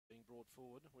brought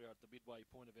forward. We are at the midway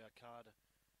point of our card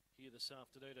here this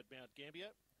afternoon at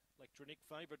Mt-Gambier. Electronic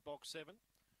favourite, box 7.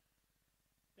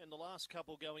 And the last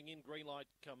couple going in, green light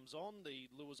comes on. The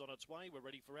lure's on its way. We're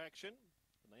ready for action.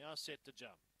 And they are set to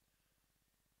jump.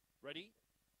 Ready.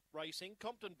 Racing.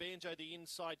 Compton Banjo, the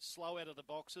inside, slow out of the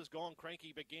boxes. Gone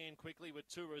Cranky began quickly with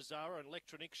Turazara, and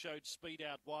Electronic showed speed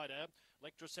out wider.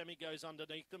 Electrosemi goes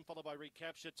underneath them, followed by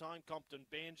Recapture Time. Compton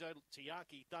Banjo,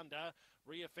 Tiaki Thunder.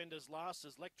 Reoffenders last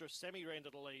as Electrosemi ran to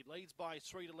the lead. Leads by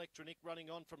 3 to Electronic, running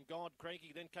on from God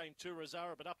Cranky. Then came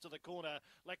Turazara, but up to the corner.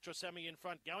 Electrosemi in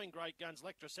front, going great guns.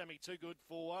 Electrosemi too good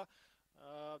for.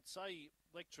 I'd say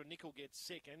Electronic will get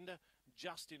second,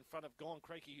 just in front of Gone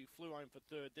Cranky, who flew home for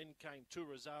third. Then came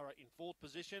Turazara in fourth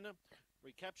position.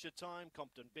 Recapture Time,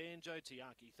 Compton Banjo,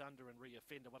 Tiaki Thunder, and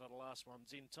Reoffender. One of the last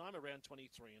ones in time, around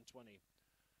 23 and 20.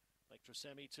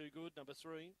 Electrosemi too good, number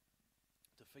 3.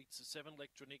 Defeats the 7,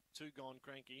 Electronic, 2 Gone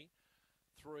Cranky.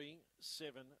 3,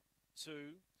 7,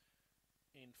 2,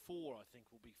 and 4, I think,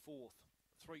 will be fourth.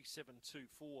 3, 7, 2,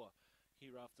 4.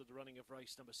 Here after the running of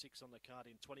race number 6 on the card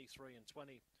in 23 and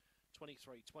 20.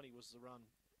 23-20 was the run.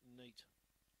 Neat.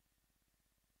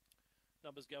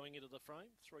 Numbers going into the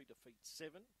frame. 3 defeats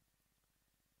 7.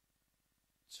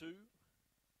 2.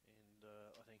 And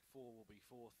I think 4 will be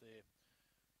fourth there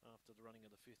after the running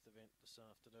of the 5th event this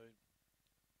afternoon.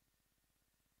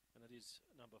 And it is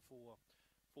number 4.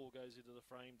 4 goes into the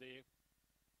frame there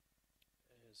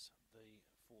as the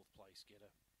 4th place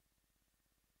getter.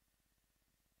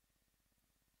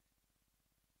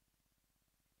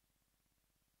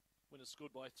 Winner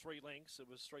scored by 3 lengths. It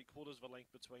was 3/4 of a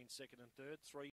length between second and third. 3